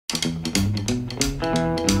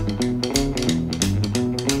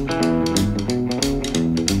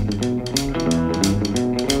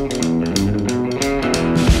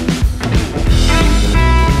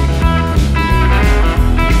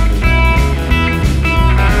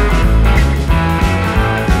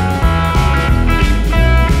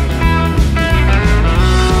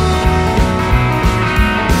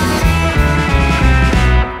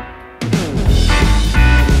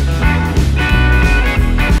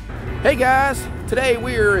Hey guys, today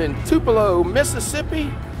we are in Tupelo,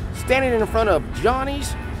 Mississippi, standing in front of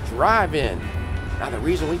Johnnie's Drive-In. Now the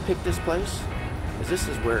reason we picked this place is this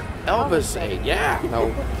is where Elvis ate. Yeah,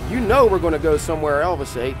 now you know we're going to go somewhere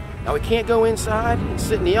Elvis ate. Now we can't go inside and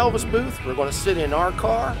sit in the Elvis booth. We're going to sit in our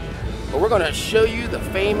car, but we're going to show you the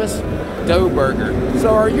famous dough burger. So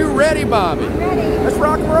are you ready, Bobby? I'm ready. Let's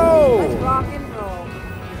rock and roll. Let's rock and roll.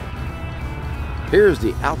 Here's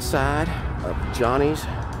the outside of Johnnie's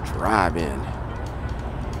Drive-In.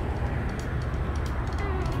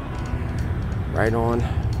 Right on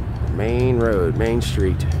Main Road, Main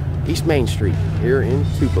Street, East Main Street, here in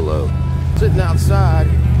Tupelo. Sitting outside,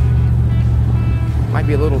 might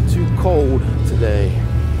be a little too cold today.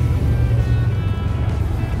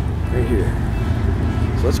 Right here.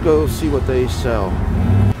 So let's go see what they sell.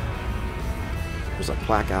 There's a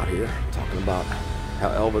plaque out here talking about how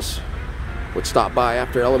Elvis would stop by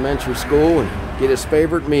after elementary school and get his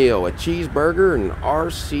favorite meal, a cheeseburger and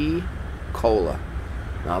RC Cola.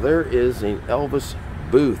 Now there is an Elvis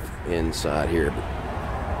booth inside here.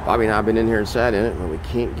 Bobby and I have been in here and sat in it, but we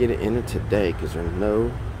can't get it in it today because there's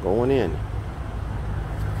no going in.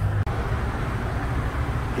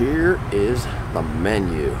 Here is the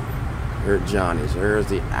menu here at Johnnie's. There's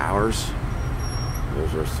the hours.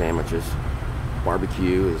 There's their sandwiches.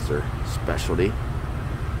 Barbecue is their specialty.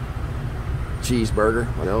 Cheeseburger,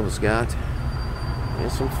 what Elvis got,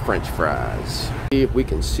 and some French fries. See if we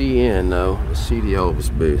can see in though to see the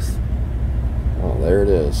Elvis booth. Oh, there it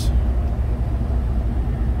is.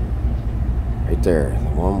 Right there, the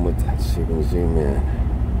one with, let's see if we can zoom in.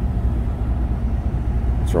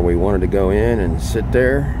 That's where we wanted to go in and sit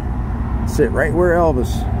there. Sit right where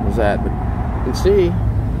Elvis was at, but you can see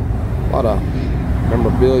a lot of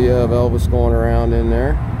memorabilia of Elvis going around in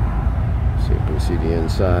there. Let's see if we can see the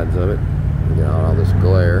insides of it. Get out all this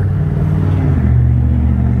glare.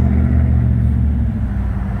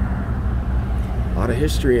 A lot of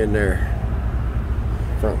history in there.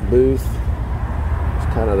 Front booth. It's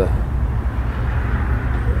kind of the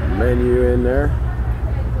menu in there.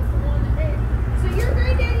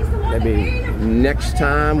 Maybe next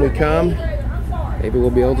time we come, maybe we'll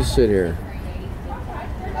be able to sit here.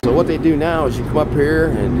 So what they do now is you come up here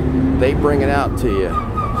and they bring it out to you.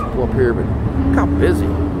 Just pull up here, but look how busy.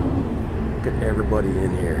 Look at everybody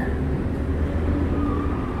in here.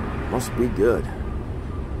 Must be good.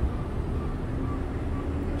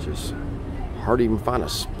 Just hard to even find a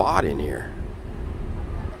spot in here.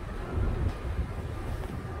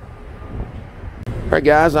 Alright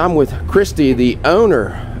guys, I'm with Christy, the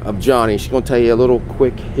owner of Johnnie. She's going to tell you a little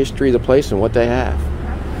quick history of the place and what they have.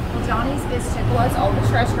 Well, Johnnie's is Tupelo's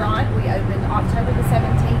oldest restaurant. We opened October the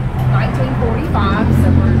 17th, 1945, so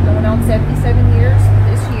we're going on 77 years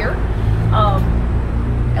this year.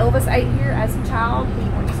 Elvis ate here as a child. He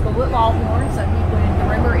went to school at Longhorn, so the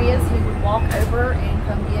rumor is he would walk over and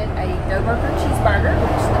come get a dough burger cheeseburger,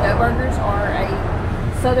 which the dough burgers are a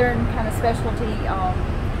southern kind of specialty.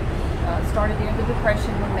 Started during the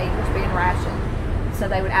Depression when meat was being rationed, so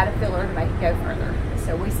they would add a filler to make it go further.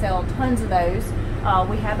 So we sell tons of those.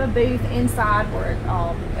 We have a booth inside where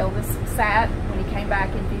Elvis sat when he came back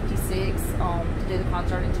in '56 to do the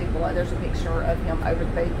concert in Tupelo. There's a picture of him over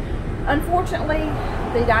the booth. Unfortunately,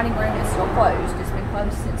 the dining room is still closed. It's been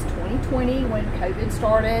closed since 2020 when COVID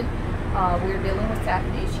started. We're dealing with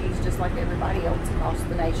staffing issues just like everybody else across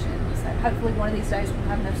the nation. So hopefully one of these days we'll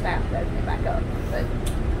have enough staff to open it back up. But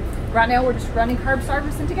right now we're just running curb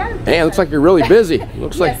service and to go. Hey, it looks like you're really busy.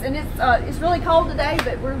 Looks yes, like. And it's really cold today,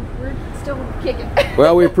 but we're still kicking.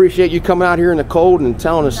 Well, we appreciate you coming out here in the cold and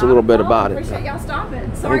telling us a little bit about it. Appreciate y'all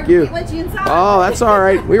stopping. Sorry Thank you. we can't let you inside. Oh, that's all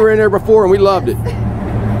right. We were in there before and we loved it.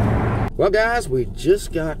 Well, guys, we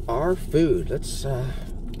just got our food. Let's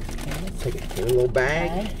take it in a little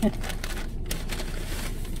bag.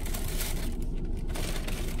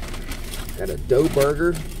 Got a dough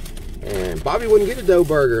burger. And Bobby wouldn't get a dough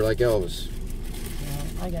burger like Elvis.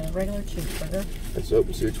 No, I got a regular cheeseburger. Let's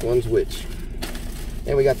open, see which one's which.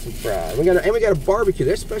 And we got some fries. We got a barbecue.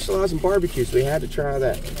 They specialize in barbecue, so we had to try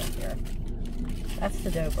that. That's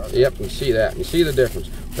the dough burger. Yep, you see that. You see the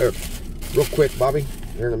difference. There, real quick, Bobby,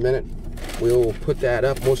 here in a minute, we'll put that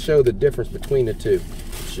up and we'll show the difference between the two.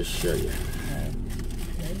 Let's just show you. Okay.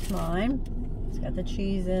 Here's mine. It's got the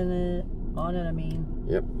cheese in it. On it, I mean.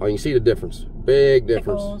 Yep. Oh, you can see the difference. Big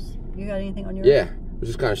difference. Pickles. You got anything on yours? Yeah. We're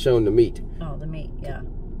just kind of showing the meat. Oh, the meat, yeah.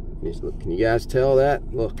 Can you guys tell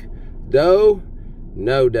that? Look. Dough,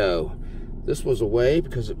 no dough. This was a way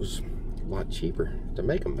because it was a lot cheaper to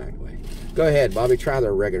make them that way. Go ahead, Bobby. Try the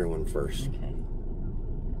regular one first. Okay.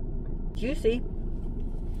 Juicy.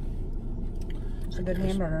 It's a good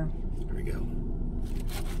hamburger. There we go.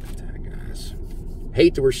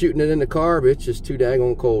 Hate that we're shooting it in the car, but it's just too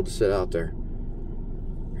daggone cold to sit out there.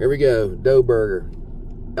 Here we go, dough burger.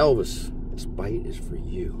 Elvis, this bite is for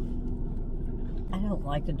you. I don't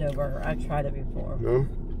like the dough burger. I've tried it before. No?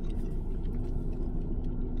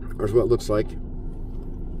 Here's what it looks like.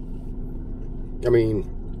 I mean,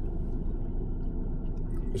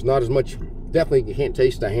 there's not as much. Definitely you can't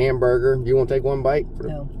taste the hamburger. Do you want to take one bite?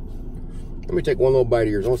 No. Let me take one little bite of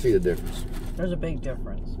yours. I want to see the difference. There's a big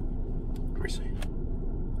difference. Let me see.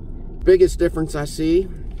 Biggest difference I see,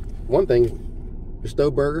 one thing, this dough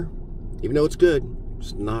burger, even though it's good,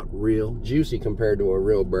 it's not real juicy compared to a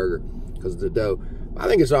real burger because of the dough. I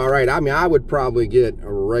think it's all right. I mean, I would probably get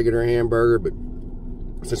a regular hamburger, but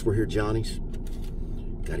since we're here, Johnny's,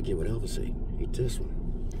 got to get what Elvis ate. Eat this one.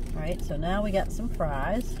 All right, so now we got some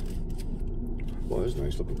fries. Well, there's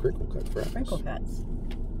nice looking crinkle cut fries. Crinkle cuts.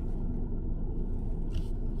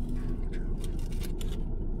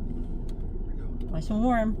 Nice and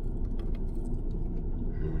warm.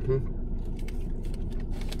 Mm-hmm.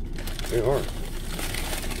 They are.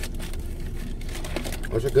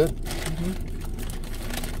 Those are good. Mm-hmm.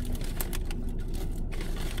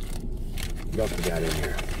 What else we got in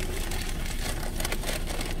here?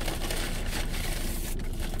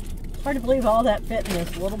 It's hard to believe all that fit in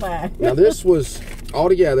this little bag. Now this was all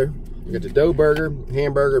together. You got the dough burger,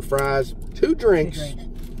 hamburger, fries, two drinks,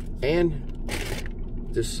 and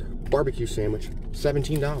this barbecue sandwich.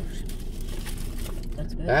 $17.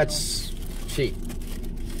 That's good. That's cheap.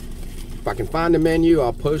 If I can find the menu,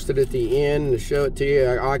 I'll post it at the end to show it to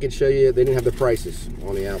you. I can show you. They didn't have the prices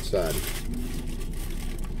on the outside.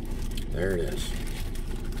 There it is.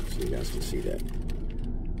 So you guys can see that.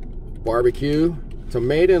 Barbecue,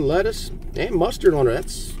 tomato and lettuce, and mustard on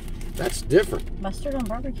it. That's different. Mustard on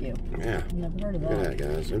barbecue. Yeah. Never heard of that. Look at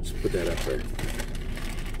that, guys. Let's put that up there.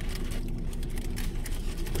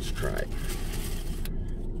 Let's try it.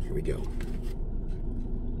 Here we go.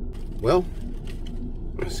 Well,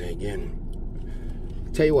 let's say again.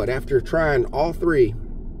 Tell you what, after trying all three,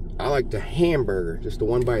 I like the hamburger, just the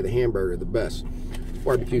one bite of the hamburger, the best.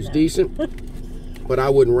 Barbecue's decent, but I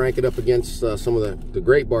wouldn't rank it up against some of the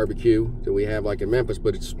great barbecue that we have like in Memphis,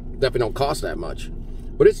 but it's definitely don't cost that much.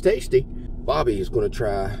 But it's tasty. Bobby is going to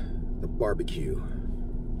try the barbecue.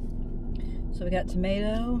 So we got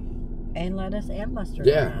tomato and lettuce and mustard.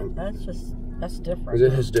 Yeah. On that. That's different.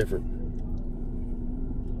 It is different.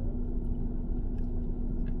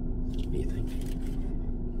 What do you think?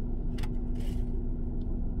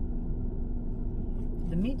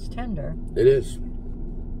 The meat's tender. It is.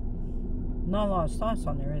 Not a lot of sauce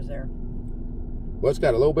on there, is there? Well, it's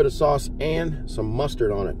got a little bit of sauce and some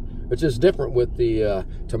mustard on it. It's just different with the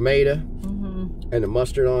tomato and the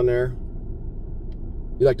mustard on there.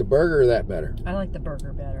 You like the burger or that better? I like the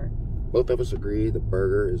burger better. Both of us agree the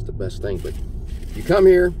burger is the best thing. But you come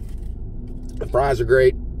here, the fries are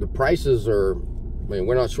great. The prices are, I mean,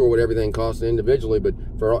 we're not sure what everything costs individually, but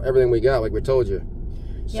for everything we got, like we told you,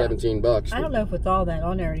 Yeah. $17. I don't know if with all that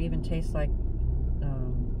on there, it even tastes like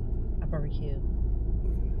a barbecue.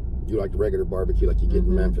 You like the regular barbecue like you get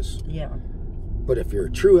in Memphis. Yeah. But if you're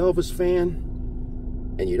a true Elvis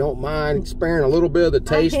fan and you don't mind sparing a little bit of the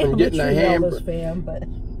taste from getting a hamburger, fan, but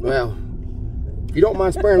well, if you don't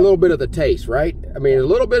mind sparing a little bit of the taste, right? I mean, a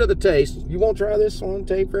little bit of the taste. You won't try this on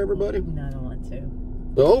tape for everybody? no, I don't want to.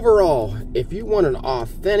 But overall, if you want an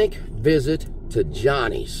authentic visit to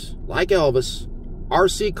Johnny's, like Elvis,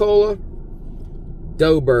 RC Cola,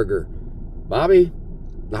 dough burger. Bobby,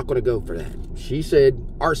 not going to go for that. She said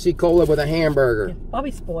RC Cola with a hamburger. Yeah,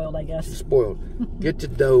 Bobby's spoiled, I guess. Spoiled. Get the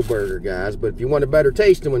dough burger, guys. But if you want a better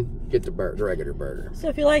tasting one, get the regular burger. So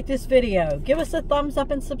if you like this video, give us a thumbs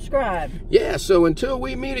up and subscribe. Yeah, so until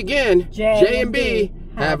we meet again, J and B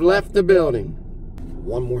have left the building.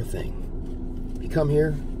 One more thing. If you come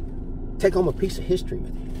here, take home a piece of history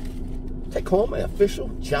with you. Take home an official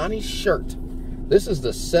Johnny's shirt. This is the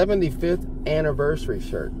 75th anniversary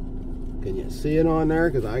shirt. Can you see it on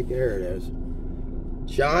there? Because there it is.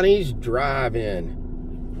 Johnny's Drive-In.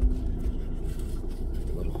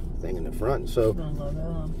 Little thing in the front. So,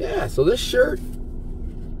 yeah, so this shirt,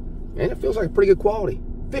 and it feels like pretty good quality.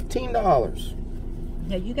 $15.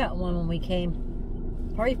 Yeah, you got one when we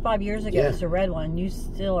came probably 5 years ago. Yeah. It's a red one. You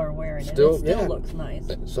still are wearing it. Still, It still yeah. looks nice.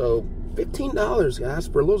 So, $15, guys,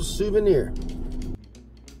 for a little souvenir.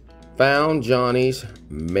 Found Johnny's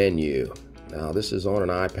menu. Now, this is on an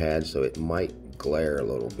iPad, so it might glare a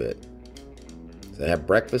little bit. They have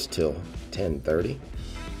breakfast till 10:30.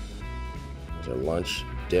 Their lunch,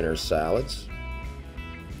 dinner, salads.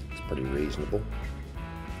 It's pretty reasonable.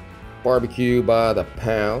 Barbecue by the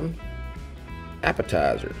pound.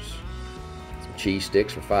 Appetizers. Some cheese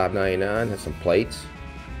sticks for $5.99. Has some plates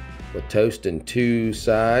with toast and 2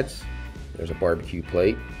 sides. There's a barbecue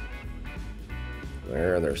plate.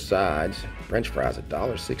 There are their sides. French fries,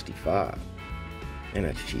 $1.65. And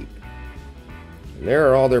that's cheap. And there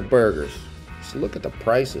are all their burgers. So look at the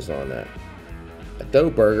prices on that. A dough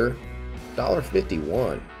burger,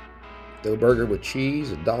 $1.51. Dough burger with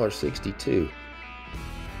cheese, $1.62.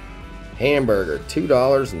 Hamburger,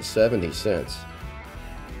 $2.70.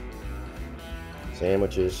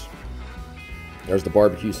 Sandwiches. There's the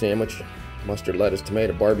barbecue sandwich. Mustard, lettuce,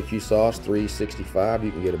 tomato, barbecue sauce, $3.65.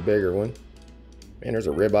 You can get a bigger one. And there's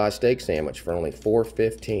a ribeye steak sandwich for only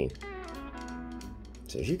 $4.15.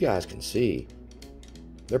 So as you guys can see,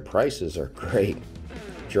 their prices are great.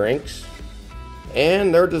 Drinks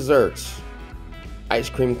and their desserts. Ice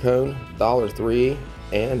cream cone, $1.03,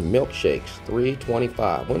 and milkshakes,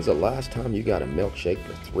 $3.25. When's the last time you got a milkshake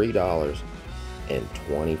for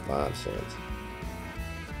 $3.25?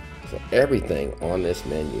 So everything on this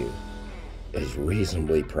menu is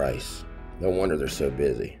reasonably priced. No wonder they're so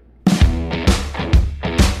busy.